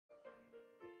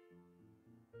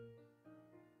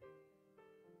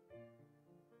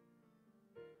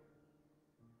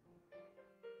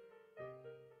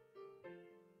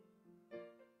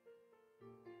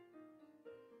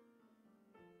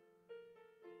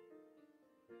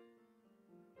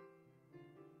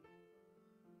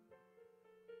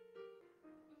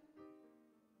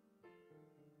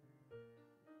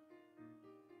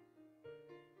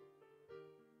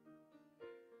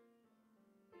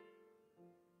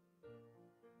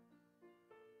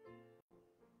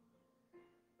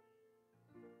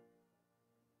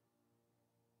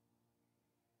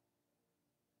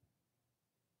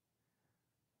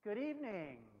Good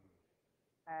evening,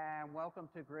 and welcome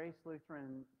to Grace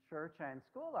Lutheran Church and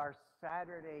School, our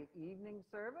Saturday evening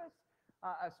service.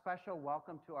 A special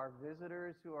welcome to our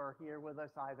visitors who are here with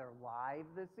us either live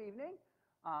this evening,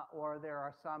 or there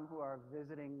are some who are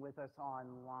visiting with us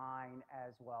online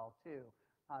as well too.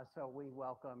 So we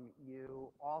welcome you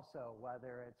also,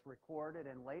 whether it's recorded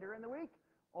and later in the week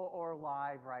or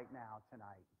live right now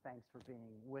tonight. Thanks for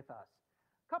being with us.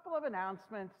 A couple of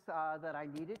announcements that I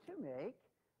needed to make.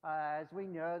 As we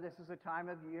know, this is a time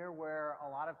of year where a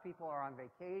lot of people are on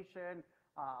vacation,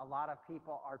 a lot of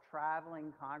people are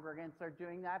traveling, congregants are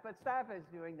doing that, but staff is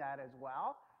doing that as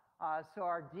well. So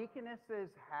our deaconesses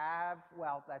have,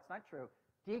 well, that's not true.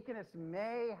 Deaconess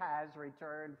May has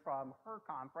returned from her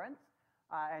conference,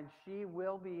 and she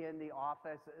will be in the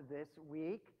office this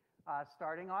week,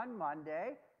 starting on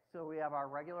Monday. So we have our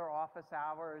regular office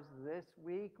hours this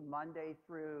week, Monday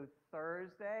through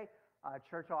Thursday.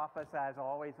 Church office, as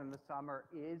always in the summer,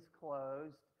 is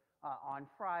closed on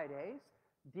Fridays.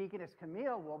 Deaconess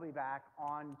Camille will be back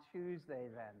on Tuesday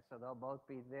then, so they'll both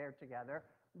be there together.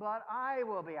 But I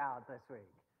will be out this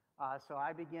week. So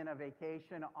I begin a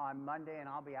vacation on Monday, and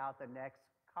I'll be out the next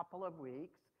couple of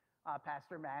weeks.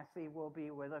 Pastor Massey will be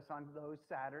with us on those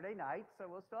Saturday nights, so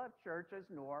we'll still have church as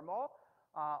normal.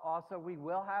 Also, we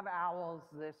will have Owls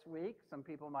this week. Some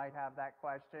people might have that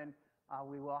question.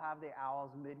 We will have the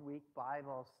Owls midweek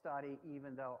Bible study,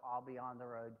 even though I'll be on the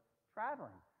road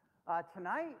traveling.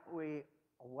 Tonight, we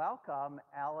welcome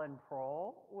Ellen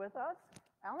Prohl with us.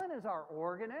 Ellen is our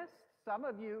organist.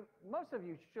 Most of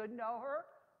you should know her,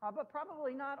 but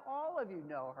probably not all of you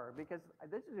know her because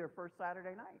this is your first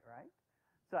Saturday night, right?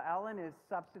 So Ellen is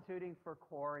substituting for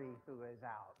Corey, who is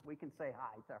out. We can say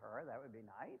hi to her. That would be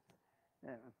nice.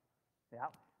 Yeah.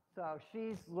 So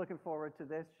she's looking forward to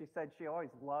this. She said she always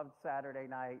loved Saturday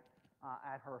night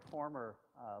at her former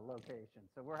location.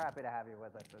 So we're happy to have you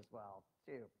with us as well,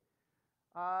 too.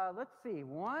 Let's see.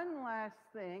 One last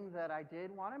thing that I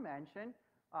did want to mention.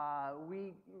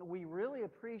 We really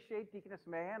appreciate, Deaconess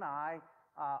May and I,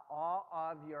 all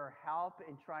of your help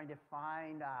in trying to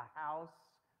find a house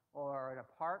or an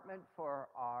apartment for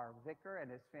our vicar and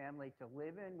his family to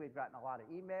live in. We've gotten a lot of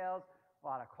emails, a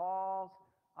lot of calls.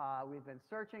 We've been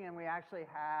searching, and we actually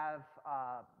have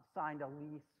signed a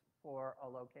lease for a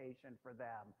location for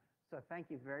them. So thank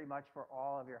you very much for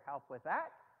all of your help with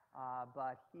that.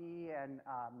 But he and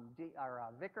our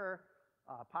vicar,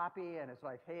 Poppy, and his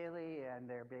wife Haley, and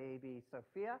their baby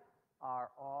Sophia are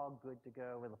all good to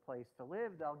go with a place to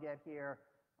live. They'll get here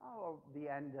the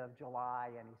end of July,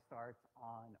 and he starts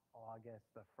on August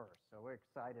the 1st. So we're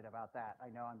excited about that. I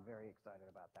know I'm very excited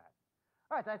about that.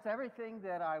 All right, that's everything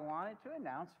that I wanted to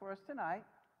announce for us tonight.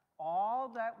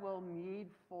 All that we'll need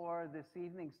for this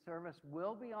evening's service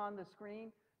will be on the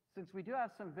screen. Since we do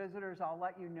have some visitors, I'll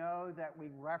let you know that we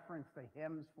reference the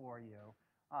hymns for you.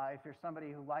 If you're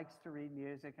somebody who likes to read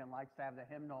music and likes to have the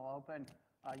hymnal open,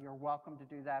 you're welcome to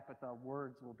do that, but the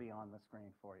words will be on the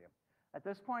screen for you. At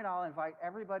this point, I'll invite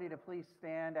everybody to please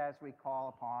stand as we call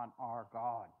upon our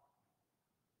God.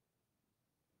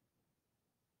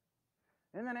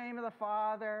 In the name of the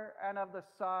Father, and of the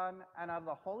Son, and of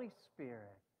the Holy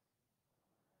Spirit.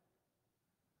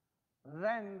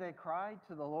 Then they cried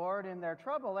to the Lord in their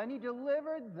trouble, and he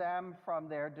delivered them from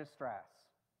their distress.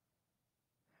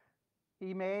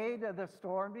 He made the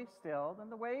storm be stilled,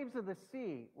 and the waves of the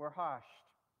sea were hushed.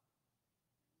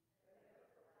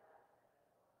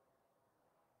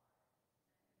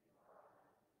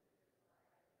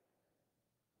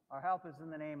 Our help is in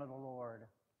the name of the Lord.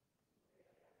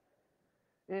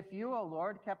 If you, O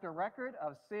Lord, kept a record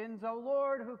of sins, O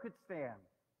Lord, who could stand?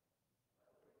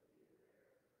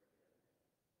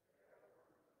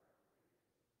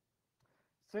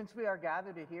 Since we are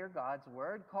gathered to hear God's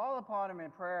word, call upon him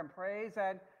in prayer and praise,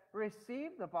 and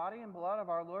receive the body and blood of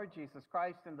our Lord Jesus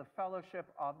Christ in the fellowship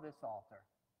of this altar.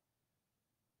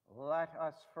 Let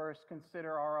us first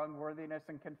consider our unworthiness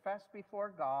and confess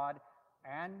before God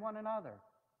and one another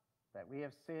that we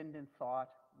have sinned in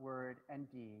thought, word,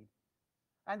 and deed,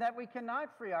 and that we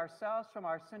cannot free ourselves from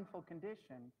our sinful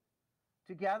condition.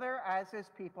 Together, as his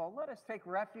people, let us take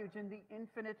refuge in the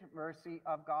infinite mercy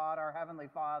of God, our Heavenly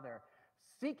Father,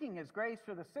 seeking his grace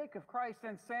for the sake of Christ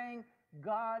and saying,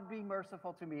 God, be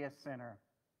merciful to me, a sinner.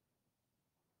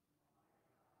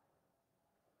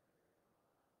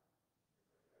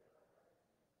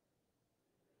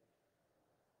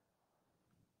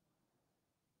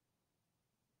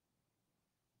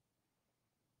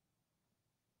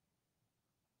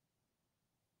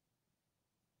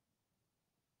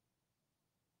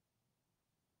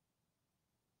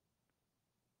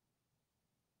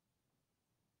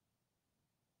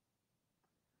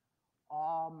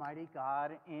 Almighty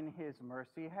God, in his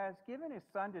mercy, has given his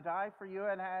Son to die for you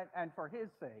and for his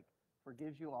sake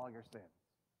forgives you all your sins.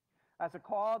 As a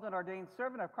called and ordained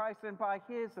servant of Christ and by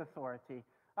his authority,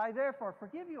 I therefore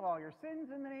forgive you all your sins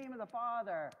in the name of the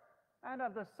Father, and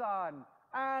of the Son,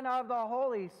 and of the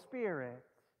Holy Spirit.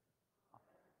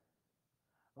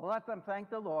 Let them thank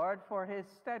the Lord for his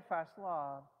steadfast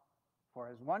love, for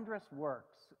his wondrous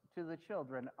works to the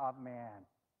children of man.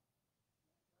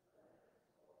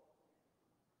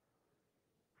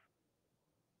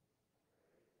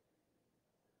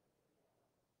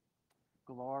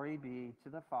 Glory be to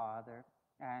the Father,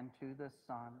 and to the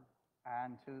Son,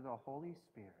 and to the Holy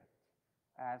Spirit,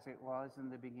 as it was in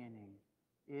the beginning,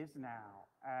 is now,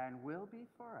 and will be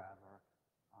forever.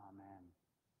 Amen.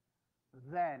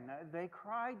 Then they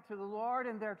cried to the Lord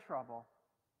in their trouble,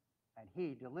 and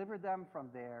he delivered them from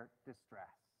their distress.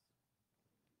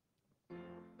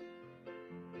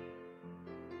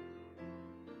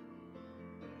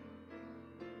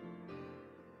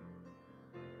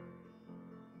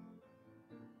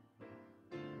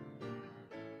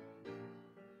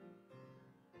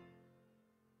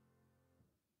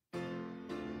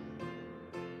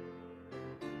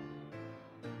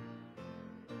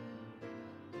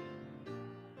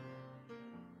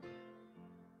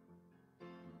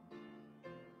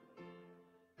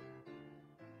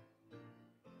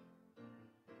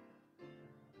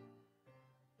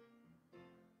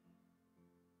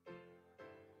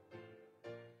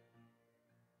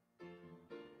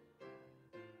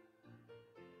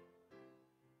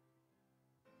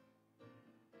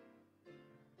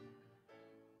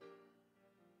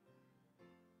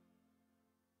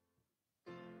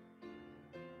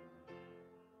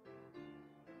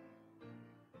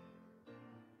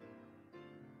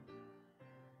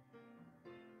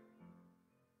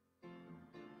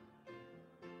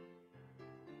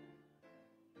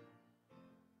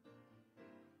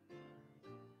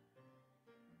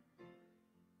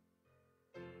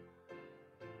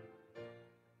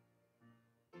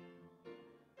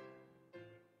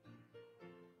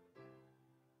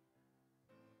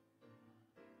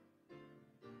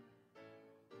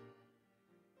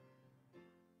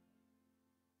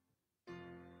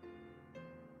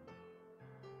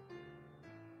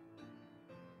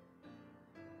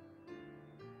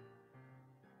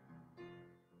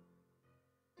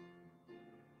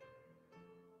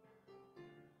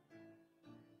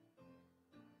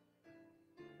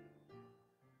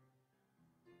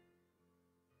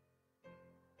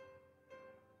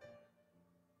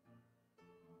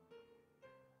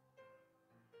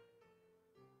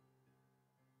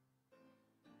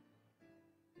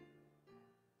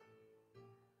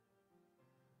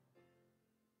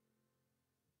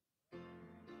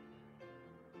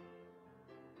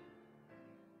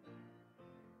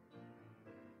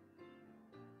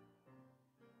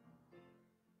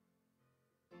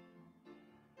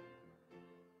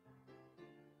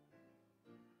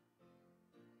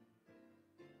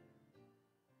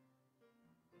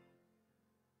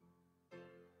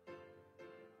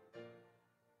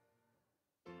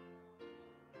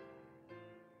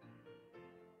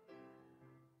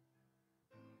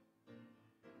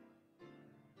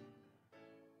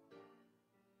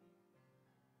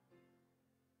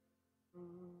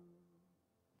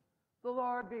 The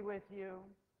Lord be with you.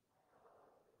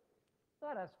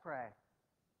 Let us pray.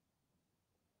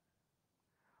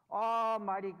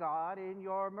 Almighty God, in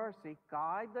your mercy,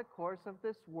 guide the course of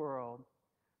this world,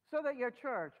 so that your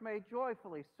church may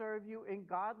joyfully serve you in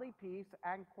godly peace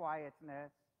and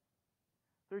quietness.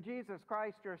 Through Jesus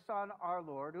Christ, your Son, our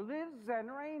Lord, who lives and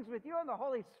reigns with you in the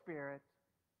Holy Spirit,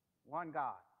 one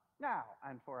God, now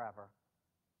and forever.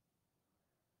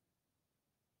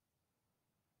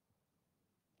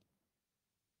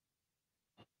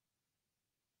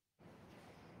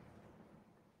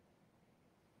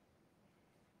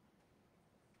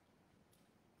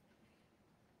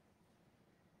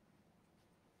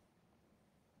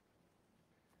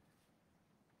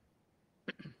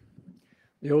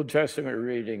 The Old Testament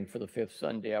reading for the fifth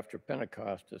Sunday after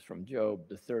Pentecost is from Job,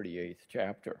 the 38th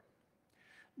chapter.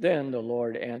 Then the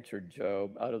Lord answered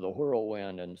Job out of the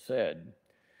whirlwind and said,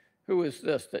 "Who is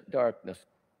this that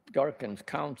darkens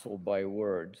counsel by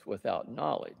words without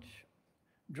knowledge?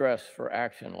 Dress for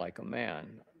action like a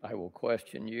man. I will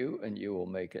question you, and you will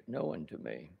make it known to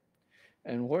me.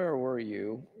 And where were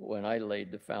you when I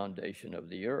laid the foundation of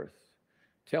the earth?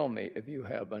 Tell me if you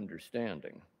have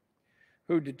understanding.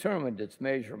 Who determined its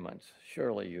measurements?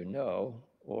 Surely you know.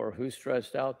 Or who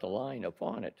stretched out the line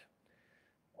upon it?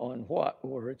 On what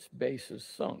were its bases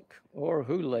sunk? Or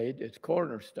who laid its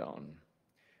cornerstone?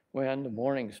 when the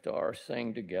morning stars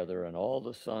sang together and all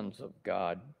the sons of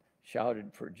God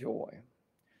shouted for joy?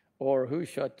 Or who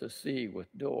shut the sea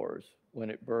with doors when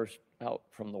it burst out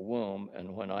from the womb,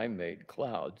 and when I made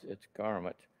clouds its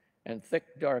garment, and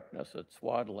thick darkness its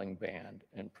swaddling band,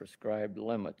 and prescribed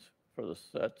limits for the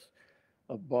sets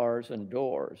of bars and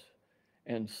doors,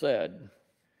 and said,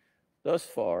 thus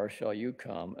far shall you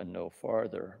come and no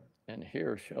farther, and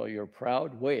here shall your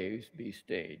proud waves be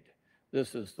stayed.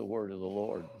 This is the word of the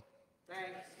Lord.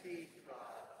 Thanks be to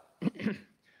God.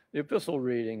 The epistle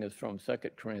reading is from 2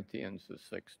 Corinthians, the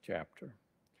 6th chapter.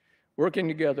 Working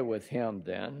together with him,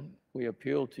 then, we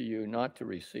appeal to you not to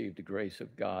receive the grace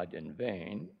of God in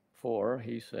vain, for,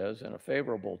 he says, in a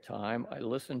favorable time I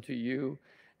listened to you,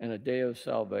 in a day of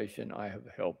salvation I have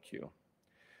helped you.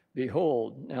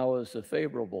 Behold, now is the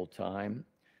favorable time.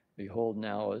 Behold,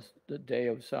 now is the day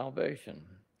of salvation.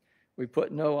 We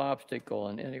put no obstacle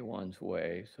in anyone's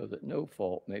way, so that no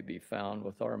fault may be found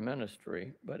with our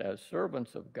ministry, but as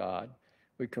servants of God,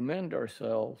 we commend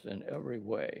ourselves in every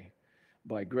way,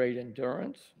 by great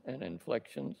endurance and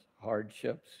inflictions,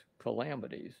 hardships,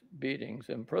 calamities, beatings,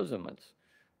 imprisonments,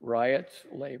 riots,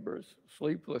 labors,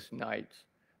 sleepless nights,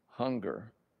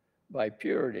 hunger, by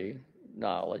purity,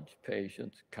 knowledge,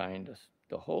 patience, kindness,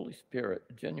 the Holy Spirit,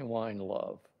 genuine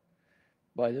love,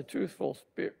 by the truthful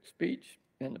speech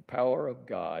and the power of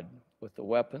God, with the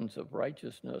weapons of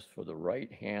righteousness for the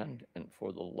right hand and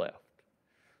for the left,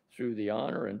 through the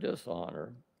honor and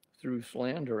dishonor, through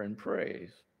slander and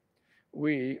praise.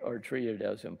 We are treated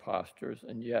as impostors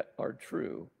and yet are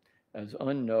true, as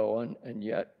unknown and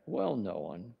yet well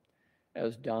known,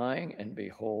 as dying and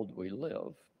behold we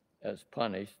live, as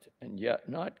punished and yet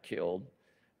not killed,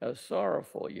 as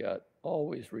sorrowful yet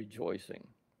always rejoicing,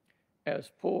 as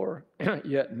poor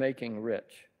yet making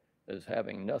rich, as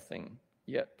having nothing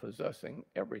yet possessing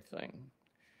everything.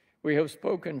 We have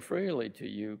spoken freely to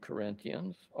you,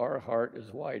 Corinthians. Our heart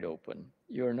is wide open.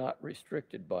 You are not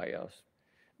restricted by us.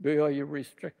 But are you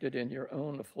restricted in your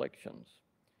own afflictions?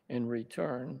 In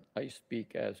return, I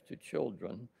speak as to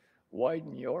children.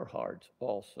 Widen your hearts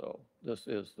also. This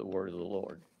is the word of the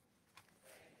Lord.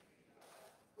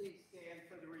 Please stand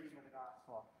for the reading of the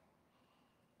Gospel.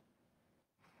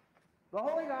 The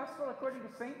Holy Gospel according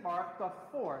to St. Mark, the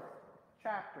 4th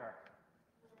chapter.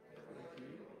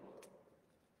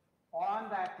 On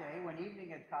that day, when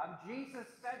evening had come, Jesus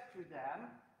said to them,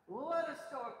 let us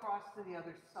go across to the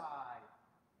other side.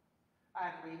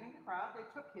 And leaving the crowd, they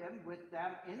took him with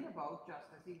them in the boat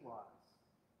just as he was.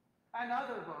 And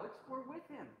other boats were with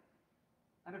him.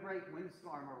 And a great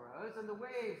windstorm arose, and the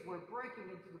waves were breaking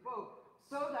into the boat,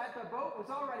 so that the boat was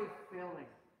already filling.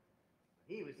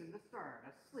 He was in the stern,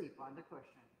 asleep on the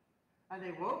cushion. And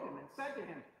they woke him and said to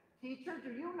him, Teacher,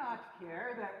 do you not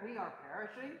care that we are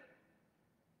perishing?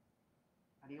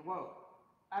 And he awoke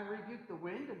and rebuked the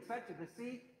wind and said to the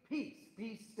sea, Peace,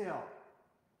 be still.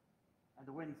 And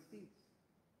the wind ceased,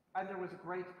 and there was a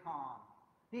great calm.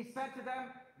 He said to them,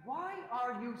 Why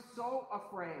are you so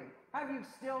afraid? Have you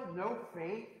still no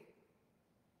faith?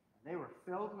 And they were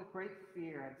filled with great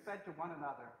fear and said to one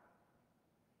another,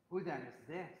 Who then is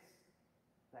this,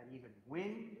 that even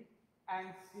wind and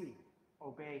sea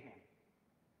obey him?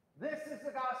 This is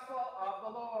the gospel of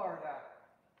the Lord.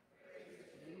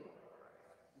 You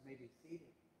may be seated.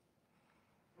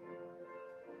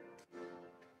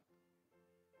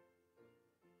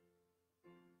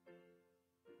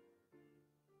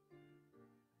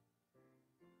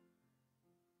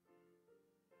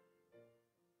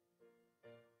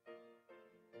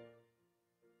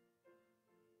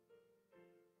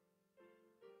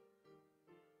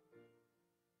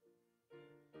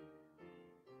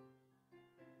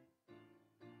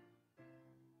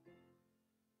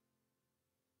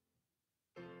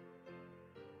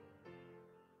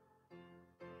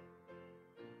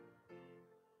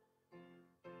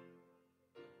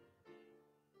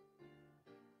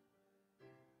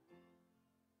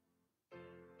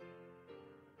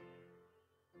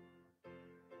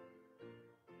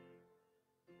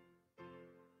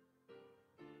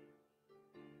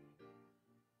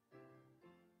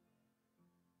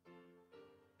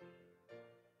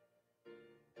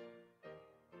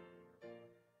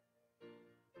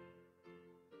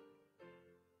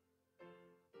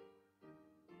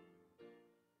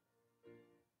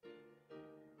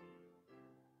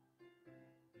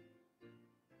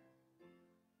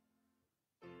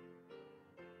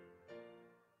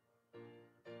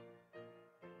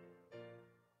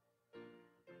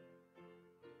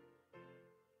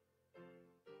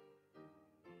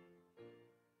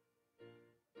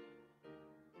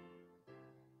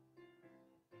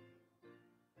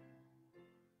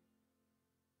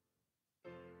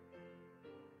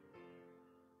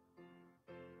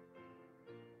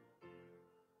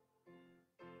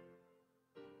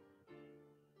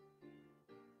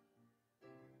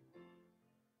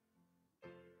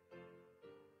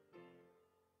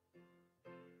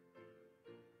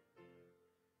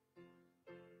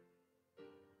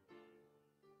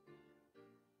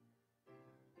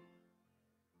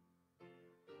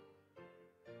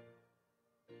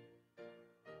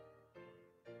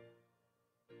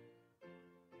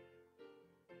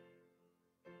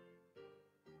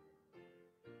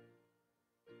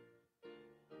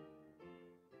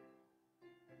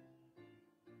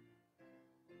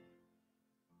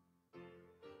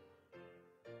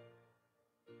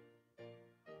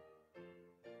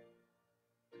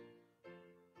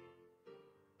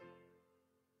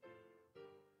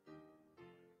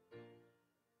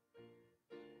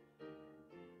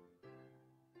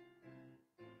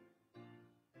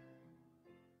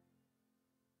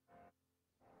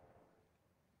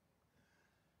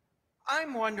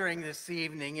 I'm wondering this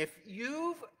evening if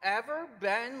you've ever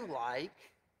been like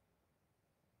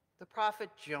the prophet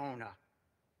Jonah.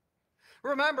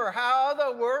 Remember how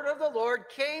the word of the Lord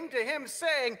came to him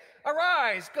saying,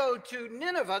 "Arise, go to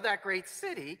Nineveh, that great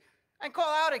city, and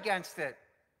call out against it,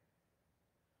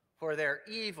 for their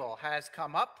evil has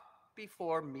come up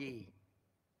before me."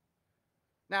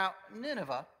 Now,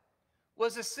 Nineveh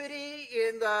was a city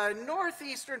in the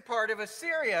northeastern part of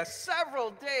Assyria, several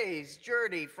days'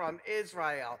 journey from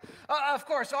Israel. Of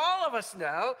course, all of us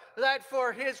know that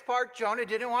for his part, Jonah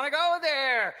didn't want to go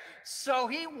there. So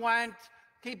he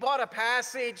bought a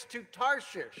passage to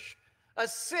Tarshish, a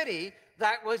city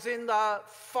that was in the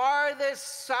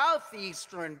farthest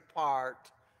southeastern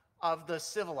part of the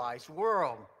civilized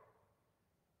world.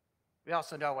 We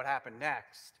also know what happened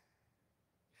next.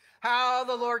 How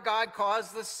the Lord God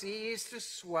caused the seas to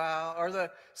swell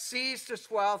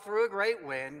through a great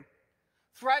wind,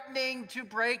 threatening to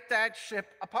break that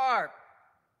ship apart.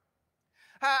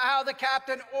 How the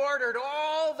captain ordered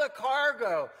all the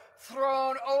cargo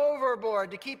thrown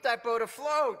overboard to keep that boat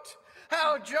afloat.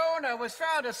 How Jonah was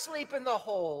found asleep in the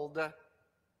hold,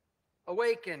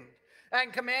 awakened,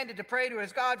 and commanded to pray to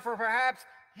his God, for perhaps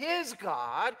his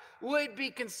God would be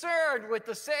concerned with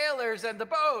the sailors and the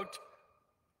boat,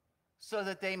 so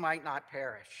that they might not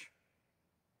perish.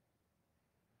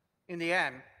 In the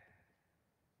end,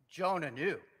 Jonah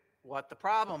knew what the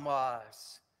problem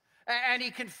was, and he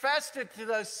confessed it to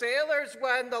the sailors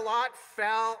when the lot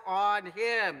fell on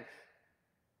him.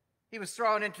 He was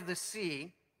thrown into the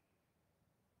sea,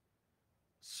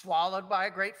 swallowed by a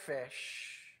great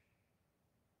fish,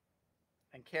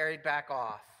 and carried back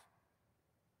off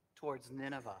towards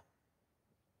Nineveh.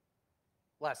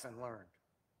 Lesson learned.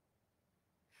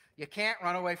 You can't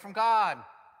run away from God.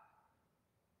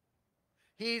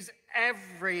 He's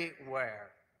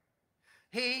everywhere.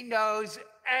 He knows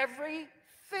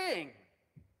everything.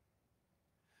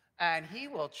 And he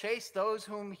will chase those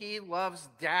whom he loves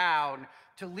down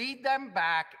to lead them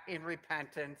back in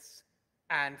repentance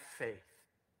and faith.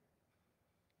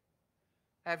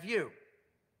 Have you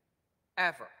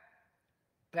ever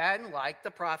been like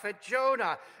the prophet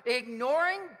Jonah,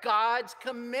 ignoring God's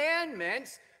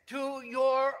commandments to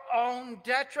your own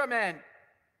detriment?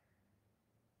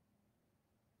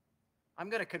 I'm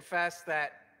going to confess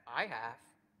that I have.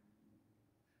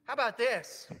 How about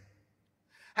this?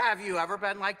 Have you ever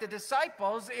been like the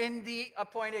disciples in the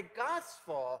appointed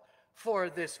gospel for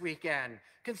this weekend?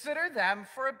 Consider them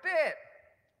for a bit.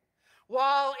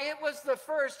 While it was the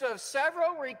first of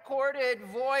several recorded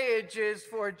voyages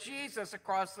for Jesus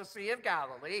across the Sea of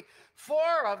Galilee,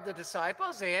 4 of the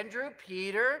disciples, Andrew,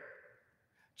 Peter,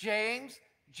 James,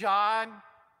 John,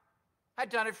 had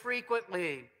done it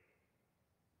frequently.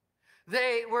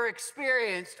 They were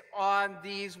experienced on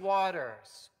these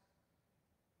waters.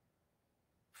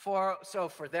 So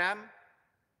for them,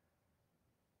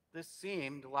 this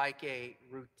seemed like a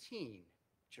routine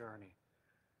journey.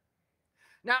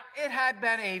 Now, it had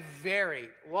been a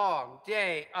very long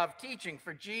day of teaching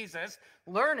for Jesus,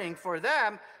 learning for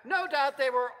them. No doubt they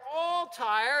were all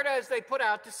tired as they put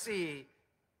out to sea.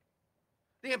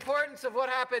 The importance of what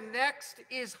happened next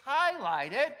is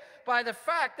highlighted by the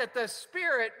fact that the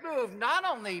Spirit moved not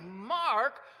only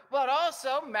Mark, but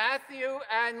also Matthew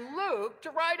and Luke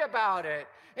to write about it,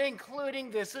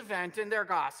 including this event in their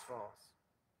Gospels.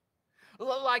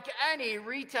 Like any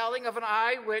retelling of an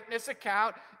eyewitness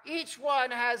account, each one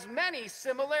has many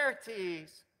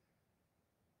similarities.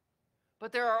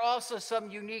 But there are also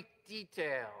some unique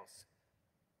details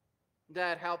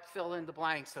that help fill in the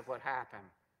blanks of what happened.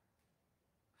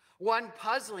 One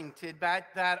puzzling tidbit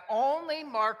that only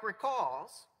Mark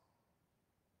recalls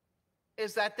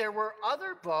is that there were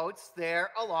other boats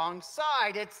there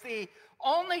alongside. It's the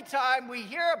only time we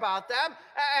hear about them,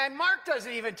 and Mark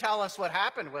doesn't even tell us what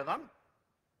happened with them.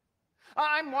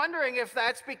 I'm wondering if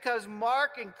that's because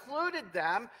Mark included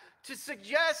them to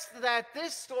suggest that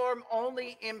this storm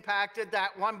only impacted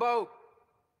that one boat.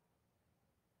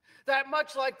 That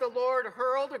much like the Lord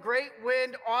hurled a great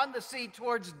wind on the sea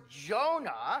towards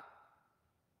Jonah,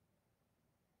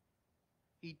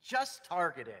 he just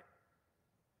targeted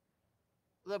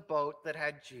the boat that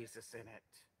had Jesus in it.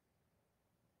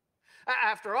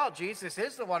 After all, Jesus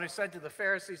is the one who said to the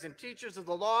Pharisees and teachers of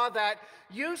the law that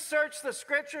you search the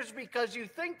scriptures because you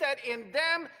think that in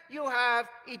them you have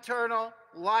eternal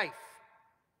life.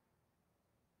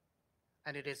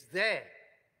 And it is they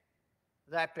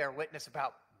that bear witness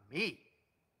about me.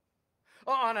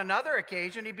 On another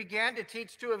occasion, he began to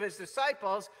teach 2 of his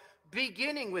disciples,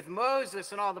 beginning with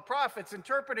Moses and all the prophets,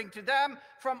 interpreting to them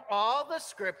from all the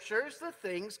scriptures the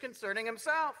things concerning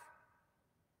himself.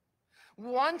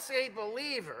 Once a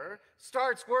believer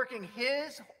starts working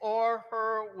his or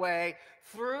her way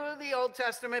through the Old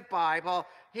Testament Bible,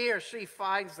 he or she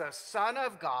finds the Son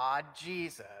of God,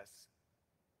 Jesus,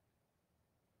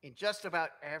 in just about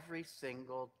every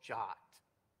single jot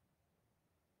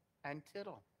and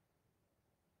tittle.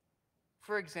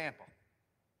 For example,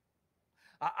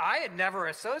 I had never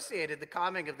associated the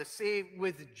calming of the sea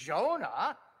with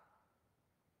Jonah.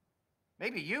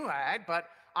 Maybe you had, but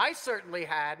I certainly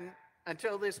hadn't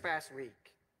until this past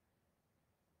week.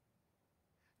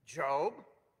 Job,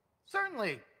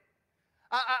 certainly.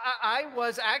 I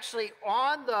was actually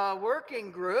on the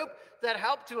working group that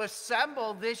helped to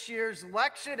assemble this year's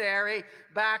lectionary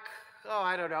back,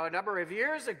 a number of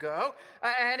years ago.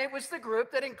 And it was the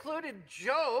group that included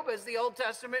Job as the Old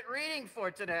Testament reading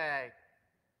for today.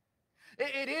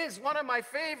 It is one of my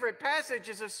favorite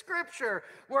passages of Scripture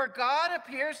where God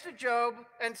appears to Job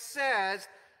and says,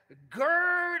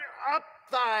 "Gird up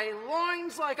thy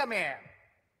loins like a man."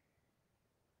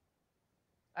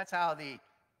 That's how the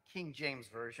King James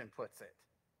Version puts it.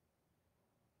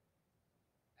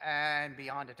 And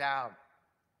beyond a doubt,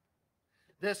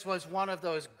 this was one of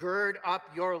those gird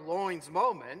up your loins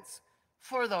moments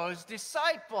for those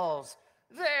disciples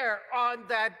there on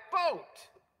that boat.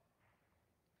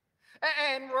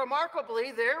 And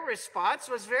remarkably, their response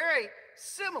was very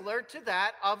similar to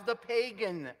that of the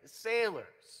pagan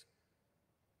sailors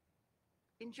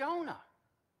in Jonah.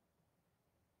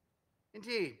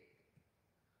 Indeed,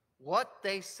 what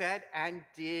they said and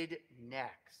did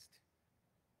next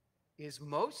is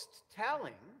most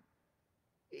telling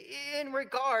in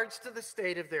regards to the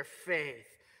state of their faith.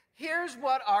 Here's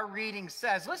what our reading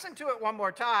says. Listen to it one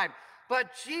more time.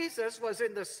 But Jesus was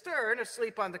in the stern,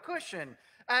 asleep on the cushion.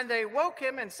 And they woke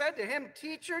him and said to him,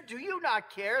 "Teacher, do you not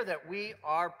care that we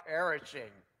are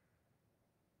perishing?"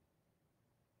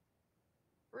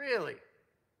 Really?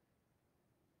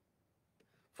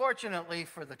 Fortunately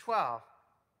for the 12,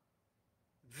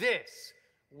 this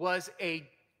was a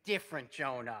different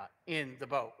Jonah in the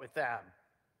boat with them.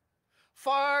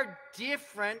 Far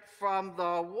different from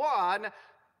the one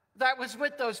that was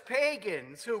with those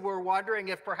pagans who were wondering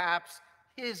if perhaps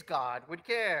his God would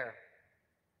care.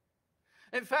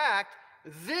 In fact,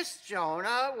 this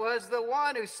Jonah was the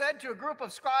one who said to a group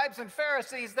of scribes and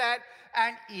Pharisees that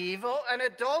an evil and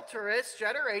adulterous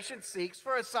generation seeks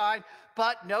for a sign,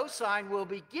 but no sign will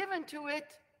be given to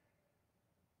it.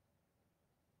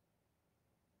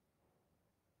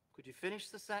 Could you finish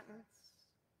the sentence?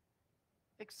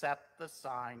 Except the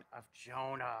sign of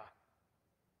Jonah.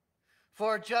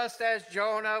 For just as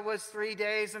Jonah was 3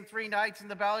 days and 3 nights in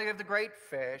the belly of the great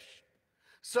fish,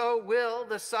 so will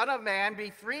the Son of Man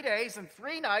be 3 days and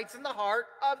 3 nights in the heart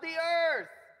of the earth.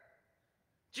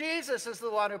 Jesus is the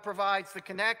one who provides the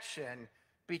connection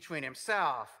between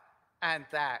himself and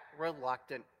that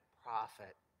reluctant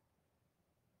prophet.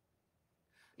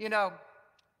 You know,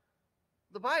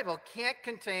 the Bible can't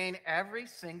contain every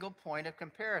single point of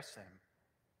comparison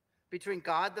between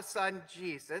God the Son,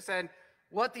 Jesus, and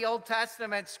what the Old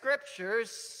Testament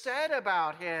scriptures said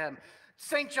about him.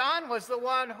 St. John was the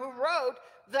one who wrote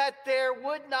that there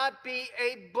would not be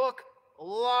a book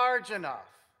large enough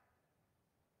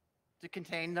to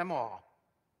contain them all.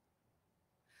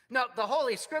 Now, the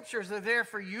Holy Scriptures are there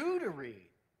for you to read,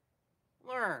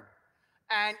 learn,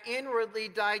 and inwardly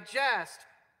digest,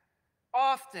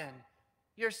 often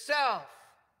yourself,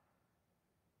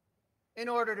 in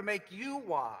order to make you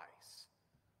wise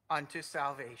unto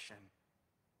salvation.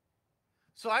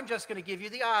 So I'm just going to give you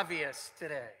the obvious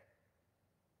today.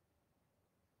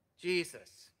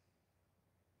 Jesus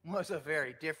was a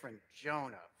very different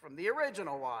Jonah from the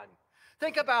original one.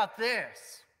 Think about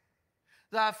this.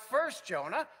 The first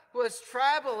Jonah was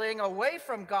traveling away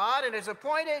from God and his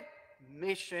appointed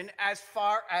mission as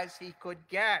far as he could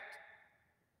get.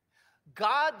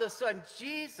 God the Son,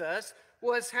 Jesus,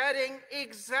 was heading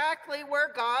exactly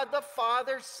where God the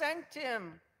Father sent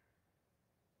him,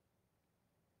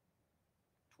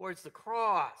 towards the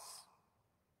cross.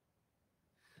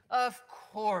 Of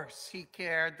course, he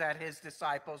cared that his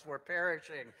disciples were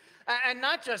perishing. And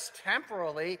not just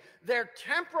temporally, their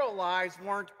temporal lives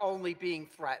weren't only being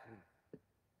threatened.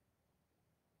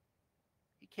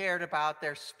 He cared about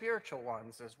their spiritual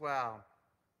ones as well.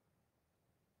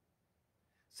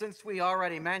 Since we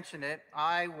already mentioned it,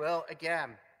 I will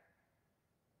again.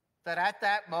 That at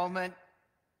that moment,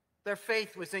 their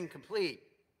faith was incomplete.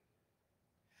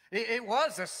 It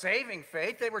was a saving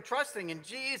faith. They were trusting in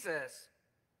Jesus.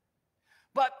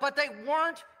 But they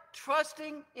weren't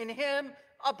trusting in him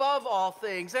above all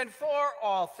things and for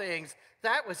all things.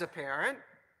 That was apparent.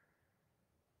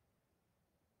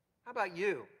 How about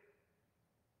you?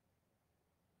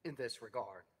 in this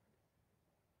regard.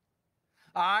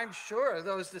 I'm sure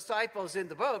those disciples in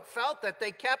the boat felt that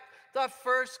they kept the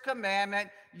first commandment,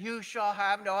 you shall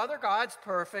have no other gods,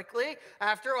 perfectly.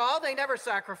 After all, they never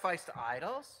sacrificed to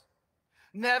idols,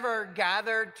 never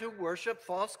gathered to worship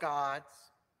false gods.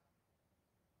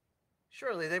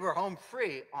 Surely they were home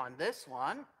free on this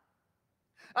one.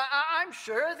 I'm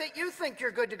sure that you think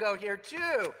you're good to go here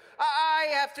too. I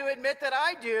have to admit that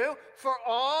I do, for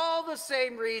all the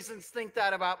same reasons, think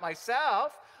that about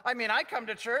myself. I mean, I come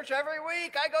to church every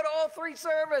week. I go to all 3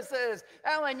 services.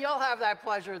 Ellen, you'll have that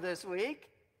pleasure this week.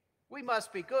 We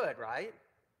must be good, right?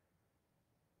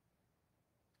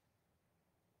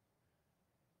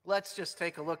 Let's just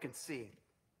take a look and see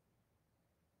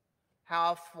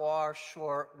how far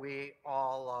short we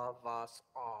all of us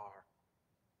are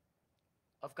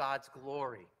of God's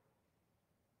glory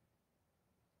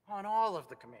on all of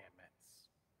the commandments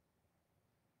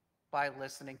by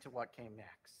listening to what came next.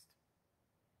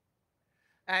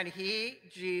 And he,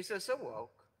 Jesus,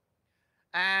 awoke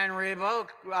and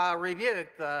rebuked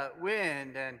the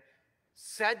wind and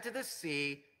said to the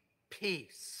sea,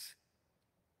 peace,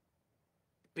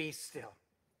 be still.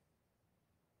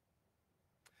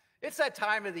 It's that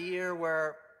time of the year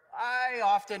where I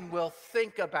often will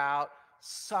think about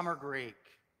summer Greek.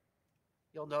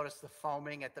 You'll notice the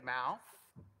foaming at the mouth.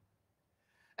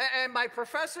 And my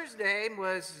professor's name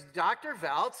was Dr.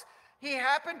 Veltz. He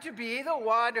happened to be the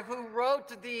one who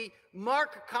wrote the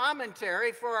Mark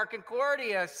commentary for our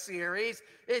Concordia series.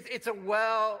 It's a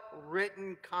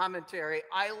well-written commentary.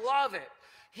 I love it.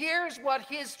 Here's what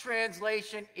his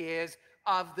translation is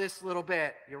of this little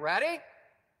bit. You ready?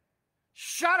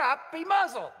 Shut up, be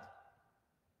muzzled.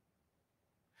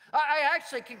 I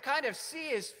actually can kind of see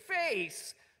his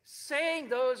face saying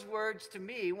those words to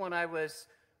me when I was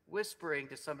whispering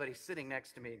to somebody sitting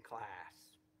next to me in class.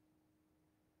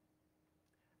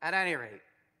 At any rate,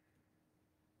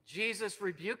 Jesus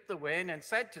rebuked the wind and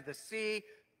said to the sea,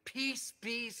 peace,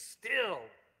 be still.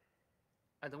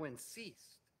 And the wind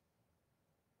ceased.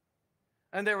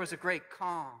 And there was a great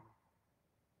calm.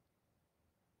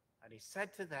 And he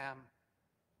said to them,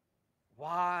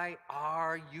 why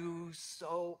are you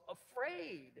so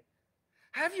afraid?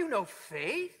 Have you no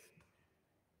faith?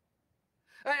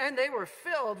 And they were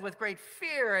filled with great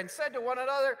fear and said to one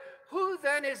another, who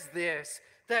then is this,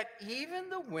 that even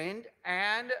the wind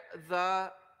and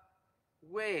the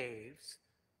waves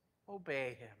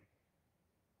obey him?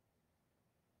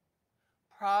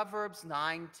 Proverbs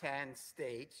 9:10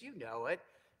 states, you know it,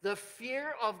 the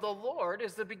fear of the Lord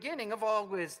is the beginning of all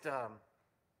wisdom.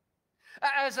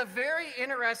 As a very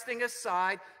interesting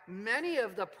aside, many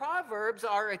of the Proverbs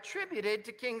are attributed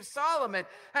to King Solomon.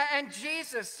 And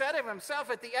Jesus said of himself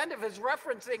at the end of his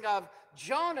referencing of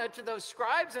Jonah to those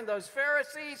scribes and those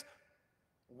Pharisees,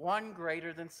 one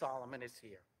greater than Solomon is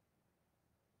here.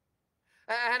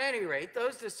 At any rate,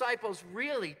 those disciples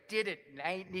really didn't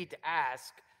need to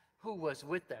ask who was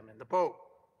with them in the boat.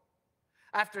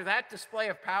 After that display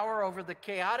of power over the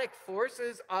chaotic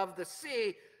forces of the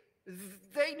sea,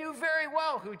 they knew very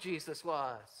well who Jesus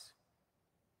was.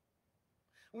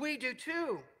 We do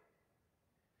too.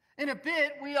 In a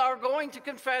bit, we are going to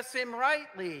confess him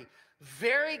rightly.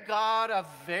 Very God of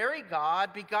very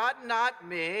God, begotten, not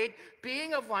made,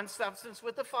 being of one substance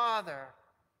with the Father.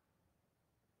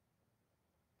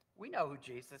 We know who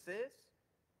Jesus is.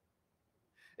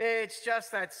 It's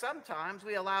just that sometimes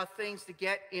we allow things to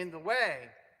get in the way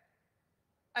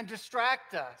and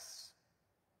distract us.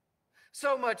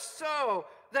 So much so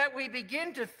that we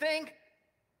begin to think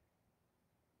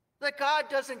that God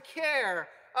doesn't care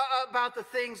about the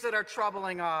things that are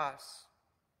troubling us.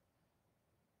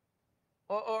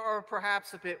 Or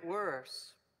perhaps a bit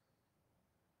worse,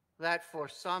 that for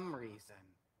some reason,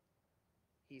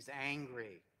 he's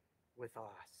angry with us.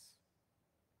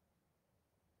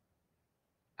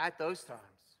 At those times,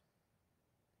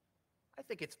 I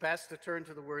think it's best to turn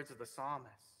to the words of the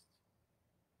psalmist.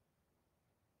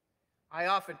 I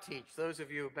often teach, those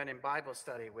of you who've been in Bible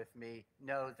study with me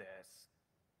know this.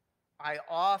 I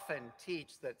often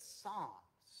teach that psalms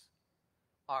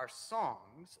are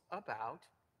songs about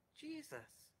Jesus.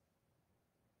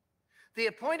 The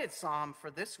appointed psalm for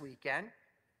this weekend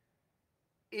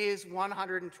is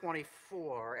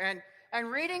 124.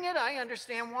 And reading it, I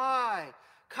understand why.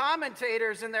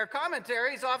 Commentators in their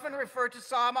commentaries often refer to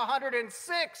Psalm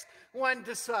 106 when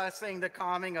discussing the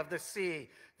calming of the sea.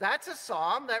 That's a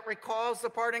psalm that recalls the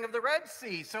parting of the Red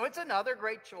Sea, so it's another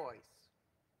great choice.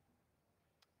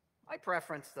 My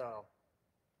preference, though,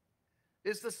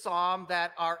 is the psalm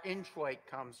that our introit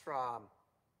comes from,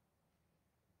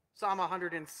 Psalm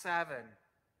 107.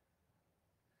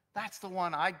 That's the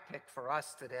one I'd pick for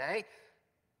us today.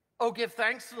 Oh, give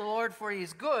thanks to the Lord, for he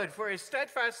is good, for his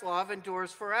steadfast love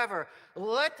endures forever.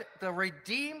 Let the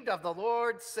redeemed of the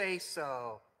Lord say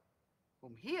so,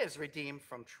 whom he has redeemed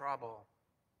from trouble.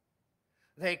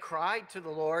 They cried to the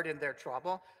Lord in their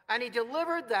trouble, and he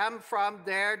delivered them from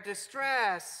their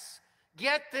distress.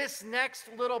 Get this next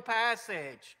little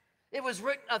passage. It was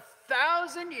written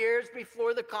 1,000 years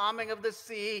before the calming of the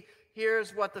sea.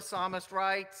 Here's what the psalmist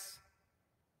writes.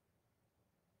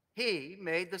 He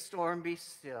made the storm be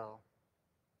still,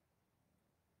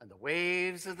 and the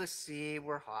waves of the sea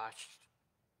were hushed.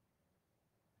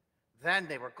 Then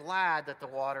they were glad that the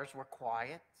waters were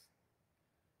quiet,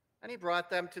 and he brought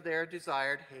them to their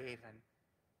desired haven.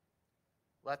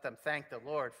 Let them thank the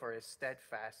Lord for his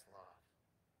steadfast love.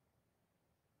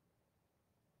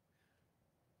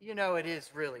 You know, it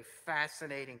is really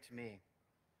fascinating to me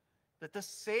that the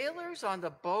sailors on the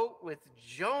boat with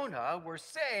Jonah were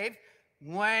saved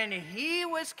when he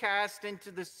was cast into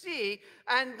the sea,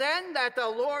 and then that the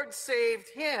Lord saved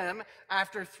him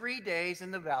after 3 days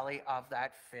in the belly of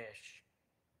that fish.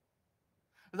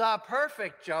 The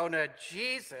perfect Jonah,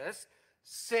 Jesus,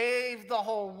 saved the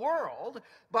whole world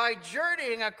by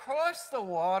journeying across the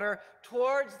water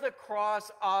towards the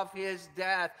cross of his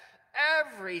death.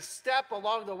 Every step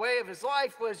along the way of his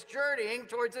life was journeying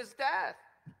towards his death.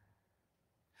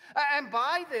 And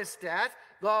by this death,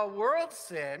 the world's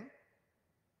sin,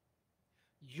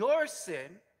 your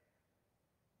sin,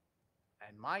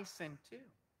 and my sin too,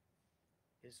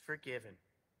 is forgiven.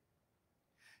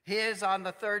 His on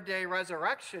the third day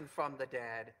resurrection from the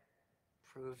dead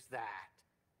proves that.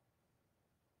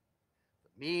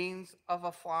 The means of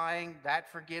applying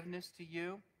that forgiveness to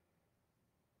you,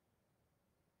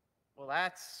 well,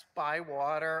 that's by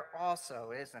water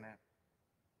also, isn't it?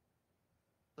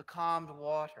 The calmed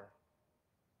water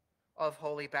of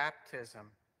holy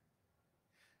baptism,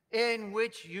 in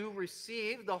which you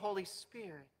receive the Holy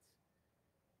Spirit,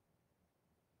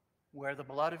 where the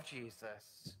blood of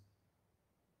Jesus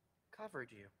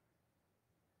covered you.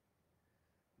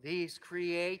 These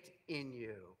create in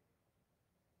you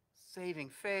saving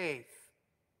faith,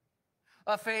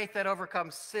 a faith that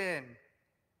overcomes sin,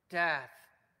 death,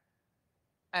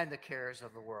 and the cares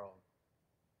of the world.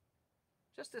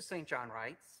 Just as St. John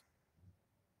writes,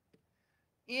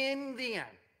 in the end,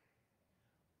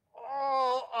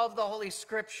 all of the Holy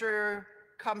Scripture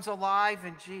comes alive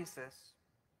in Jesus,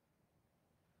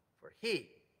 for he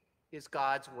is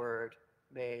God's word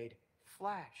made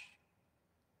flesh.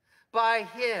 By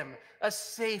him, a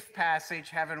safe passage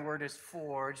heavenward is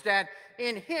forged, and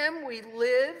in him we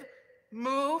live,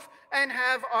 move, and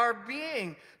have our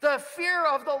being. The fear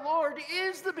of the Lord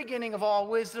is the beginning of all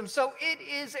wisdom, so it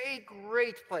is a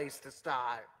great place to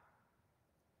start.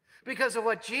 Because of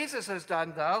what Jesus has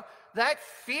done, though, that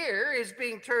fear is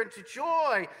being turned to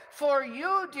joy. For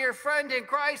you, dear friend in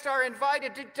Christ, are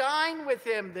invited to dine with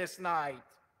him this night,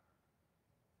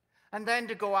 and then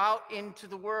to go out into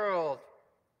the world,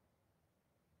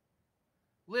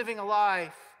 living a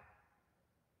life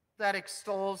that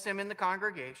extols him in the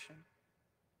congregation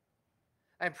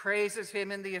and praises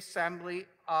him in the assembly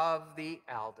of the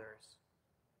elders,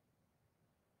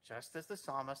 just as the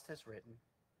psalmist has written.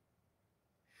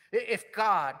 If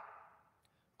God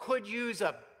could use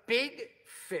a big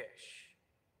fish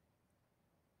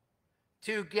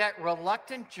to get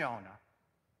reluctant Jonah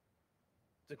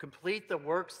to complete the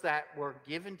works that were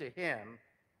given to him,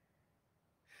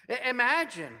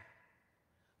 imagine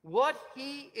what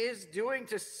he is doing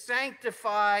to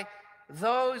sanctify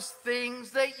those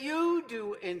things that you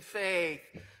do in faith,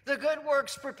 the good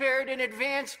works prepared in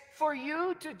advance for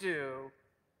you to do,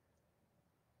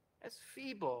 as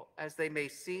feeble as they may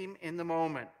seem in the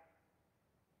moment.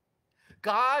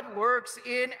 God works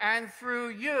in and through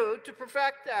you to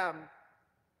perfect them,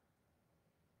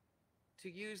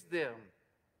 to use them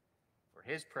for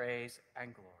his praise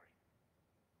and glory.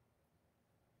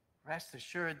 Rest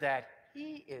assured that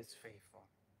he is faithful,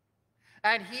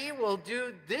 and he will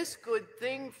do this good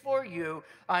thing for you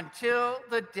until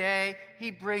the day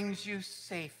he brings you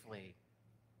safely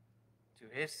to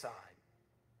his side.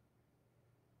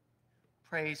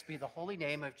 Praise be the holy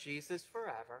name of Jesus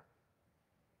forever.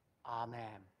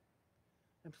 Amen.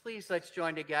 And please let's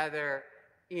join together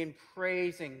in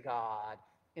praising God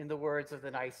in the words of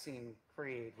the Nicene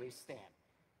Creed. We stand.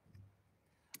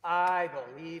 I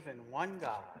believe in one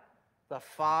God, the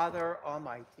Father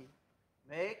Almighty,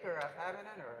 maker of heaven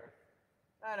and earth,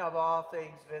 and of all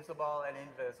things visible and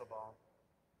invisible,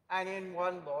 and in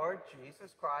one Lord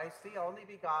Jesus Christ, the only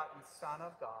begotten Son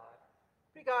of God,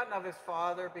 begotten of his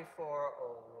Father before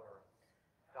all world,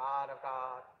 God of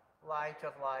God, light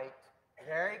of light,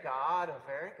 Very God of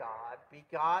very God,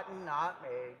 begotten, not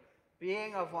made,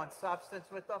 being of one substance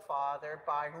with the Father,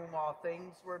 by whom all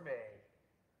things were made,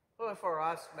 who for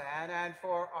us men and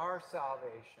for our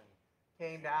salvation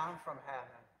came down from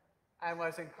heaven, and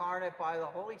was incarnate by the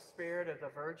Holy Spirit of the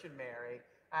Virgin Mary,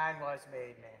 and was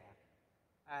made man,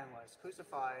 and was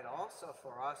crucified also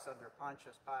for us under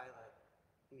Pontius Pilate.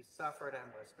 He suffered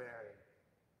and was buried.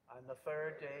 On the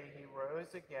third day he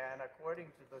rose again according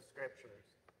to the Scriptures,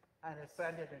 and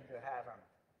ascended into heaven,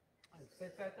 and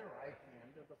sits at the right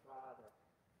hand of the Father.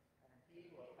 And he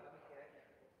will come again and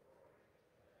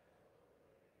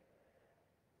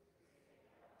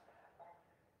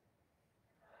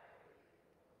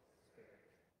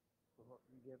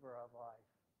the giver of life,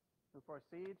 who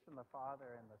proceeds from the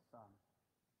Father and the Son,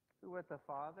 who with the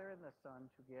Father and the Son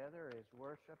together is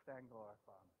worshipped and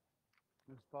glorified,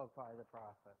 who spoke by the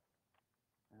prophets.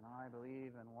 And I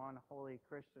believe in one holy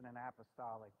Christian and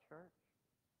apostolic church.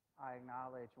 I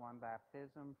acknowledge one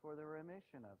baptism for the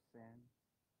remission of sin,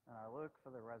 and I look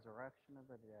for the resurrection of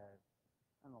the dead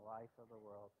and the life of the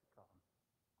world to come.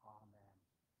 Amen.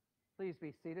 Please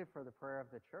be seated for the prayer of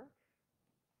the church.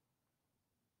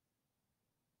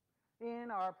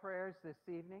 In our prayers this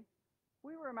evening,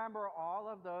 we remember all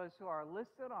of those who are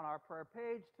listed on our prayer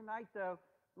page. Tonight, though,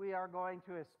 we are going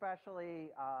to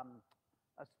especially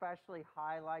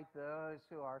highlight those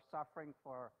who are suffering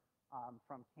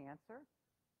from cancer,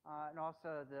 and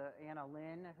also the Anna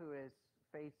Lynn, who is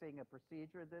facing a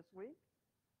procedure this week,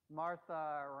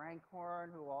 Martha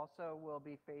Rankhorn, who also will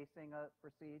be facing a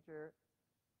procedure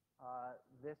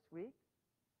this week,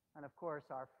 and of course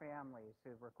our families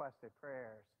who've requested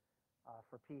prayers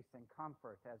for peace and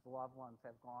comfort as loved ones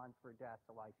have gone through death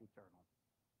to life eternal.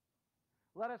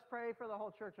 Let us pray for the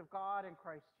whole Church of God in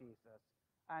Christ Jesus,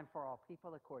 and for all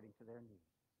people according to their needs.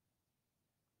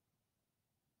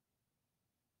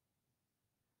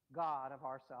 God of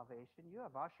our salvation, you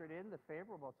have ushered in the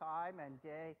favorable time and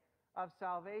day of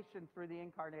salvation through the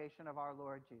incarnation of our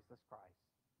Lord Jesus Christ.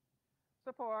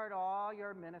 Support all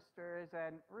your ministers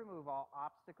and remove all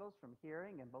obstacles from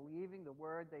hearing and believing the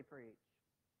word they preach.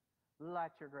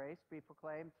 Let your grace be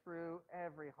proclaimed through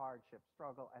every hardship,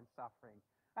 struggle, and suffering,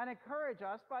 and encourage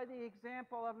us by the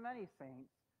example of many saints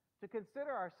to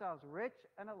consider ourselves rich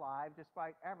and alive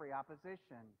despite every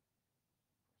opposition.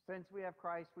 Since we have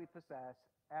Christ, we possess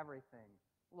everything.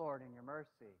 Lord, in your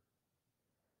mercy.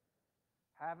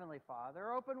 Heavenly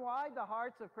Father, open wide the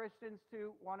hearts of Christians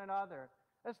to one another,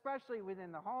 especially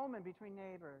within the home and between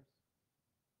neighbors.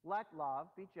 Let love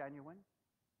be genuine,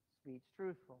 speech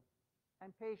truthful,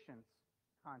 and patience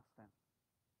constant.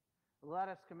 Let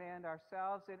us command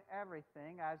ourselves in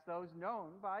everything as those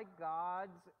known by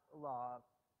God's love,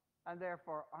 and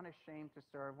therefore unashamed to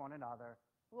serve one another.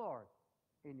 Lord,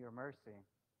 in your mercy.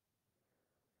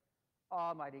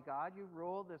 Almighty God, you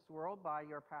rule this world by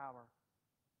your power.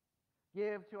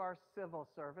 Give to our civil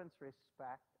servants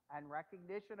respect and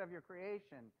recognition of your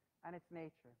creation and its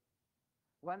nature.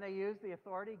 When they use the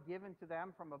authority given to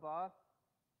them from above,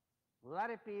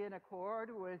 let it be in accord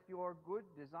with your good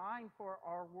design for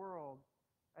our world,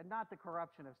 and not the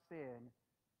corruption of sin,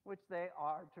 which they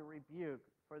are to rebuke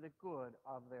for the good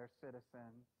of their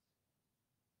citizens.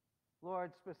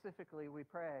 Lord, specifically we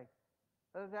pray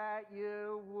that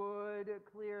you would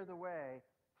clear the way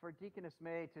for Deaconess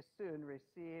May to soon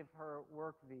receive her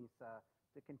work visa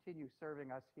to continue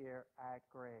serving us here at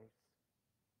Grace.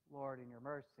 Lord, in your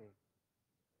mercy.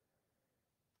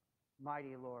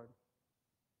 Mighty Lord,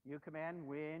 you command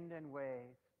wind and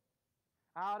wave.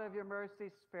 Out of your mercy,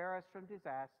 spare us from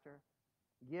disaster.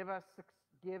 Give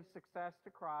success to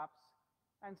crops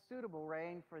and suitable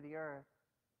rain for the earth.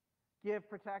 Give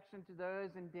protection to those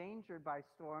endangered by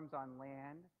storms on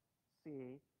land,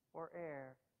 sea, or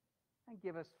air. And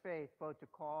give us faith both to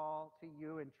call to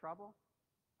you in trouble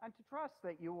and to trust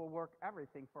that you will work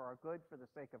everything for our good for the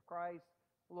sake of Christ.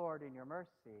 Lord, in your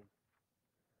mercy.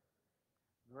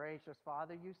 Gracious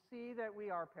Father, you see that we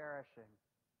are perishing,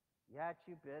 yet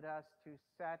you bid us to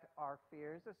set our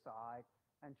fears aside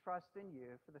and trust in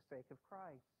you for the sake of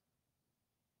Christ,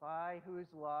 by whose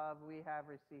love we have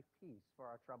received peace for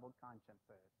our troubled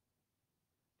consciences.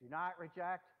 Do not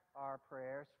reject our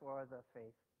prayers for their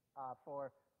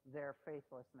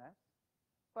faithlessness,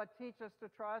 but teach us to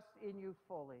trust in you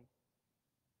fully.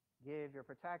 Give your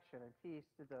protection and peace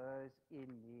to those in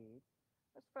need,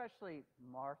 especially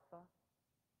Martha,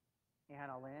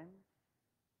 Anna Lynn,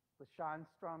 the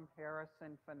Shanstrom,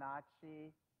 Harrison,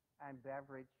 Finacci, and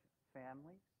Beveridge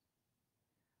families.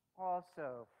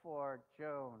 Also for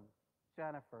Joan,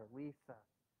 Jennifer, Lisa,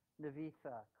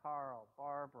 Navitha, Carl,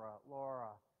 Barbara,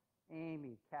 Laura,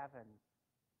 Amy, Kevin,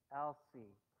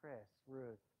 Elsie, Chris,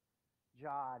 Ruth,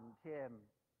 John, Tim,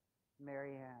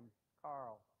 Marianne,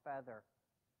 Carl, Feather,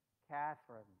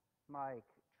 Catherine, Mike,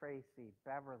 Tracy,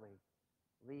 Beverly,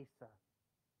 Lisa,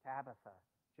 Tabitha,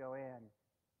 Joanne,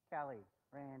 Kelly,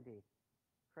 Randy,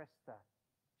 Krista,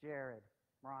 Jared,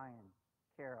 Ryan,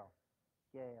 Carol,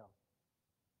 Gail,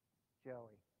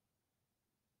 Joey.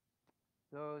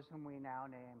 Those whom we now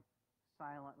name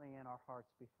silently in our hearts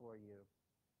before you.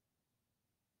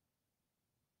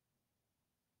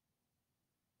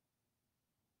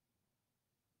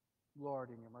 Lord,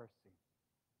 in your mercy.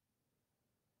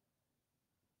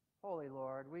 Holy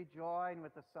Lord, we join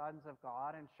with the sons of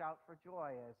God and shout for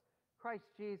joy as Christ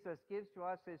Jesus gives to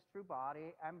us his true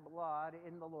body and blood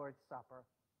in the Lord's Supper.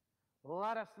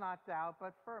 Let us not doubt,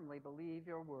 but firmly believe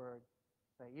your word,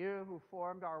 that you who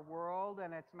formed our world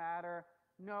and its matter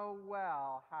know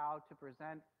well how to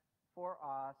present for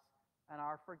us and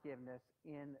our forgiveness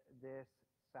in this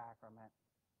sacrament.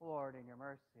 Lord, in your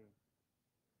mercy.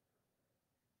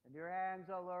 In your hands,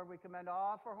 O Lord, we commend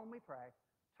all for whom we pray,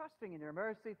 trusting in your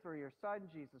mercy through your Son,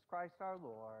 Jesus Christ our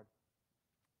Lord.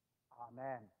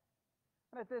 Amen.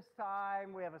 And at this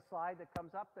time, we have a slide that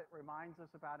comes up that reminds us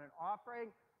about an offering.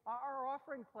 Our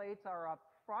offering plates are up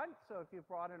front, so if you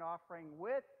brought an offering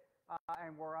with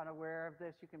and were unaware of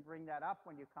this, you can bring that up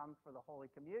when you come for the Holy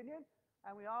Communion.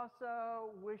 And we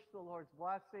also wish the Lord's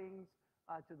blessings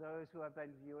to those who have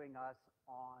been viewing us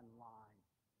online.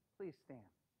 Please stand.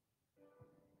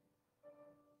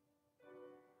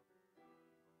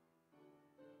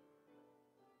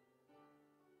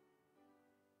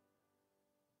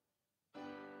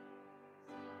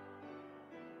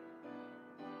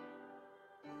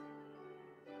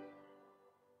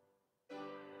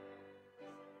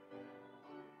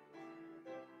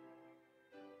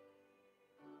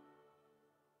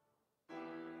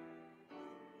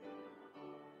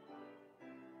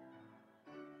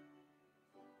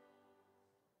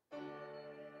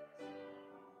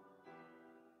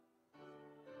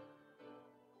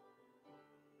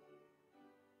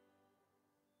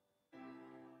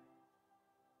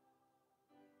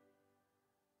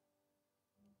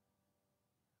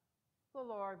 The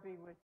Lord be with you.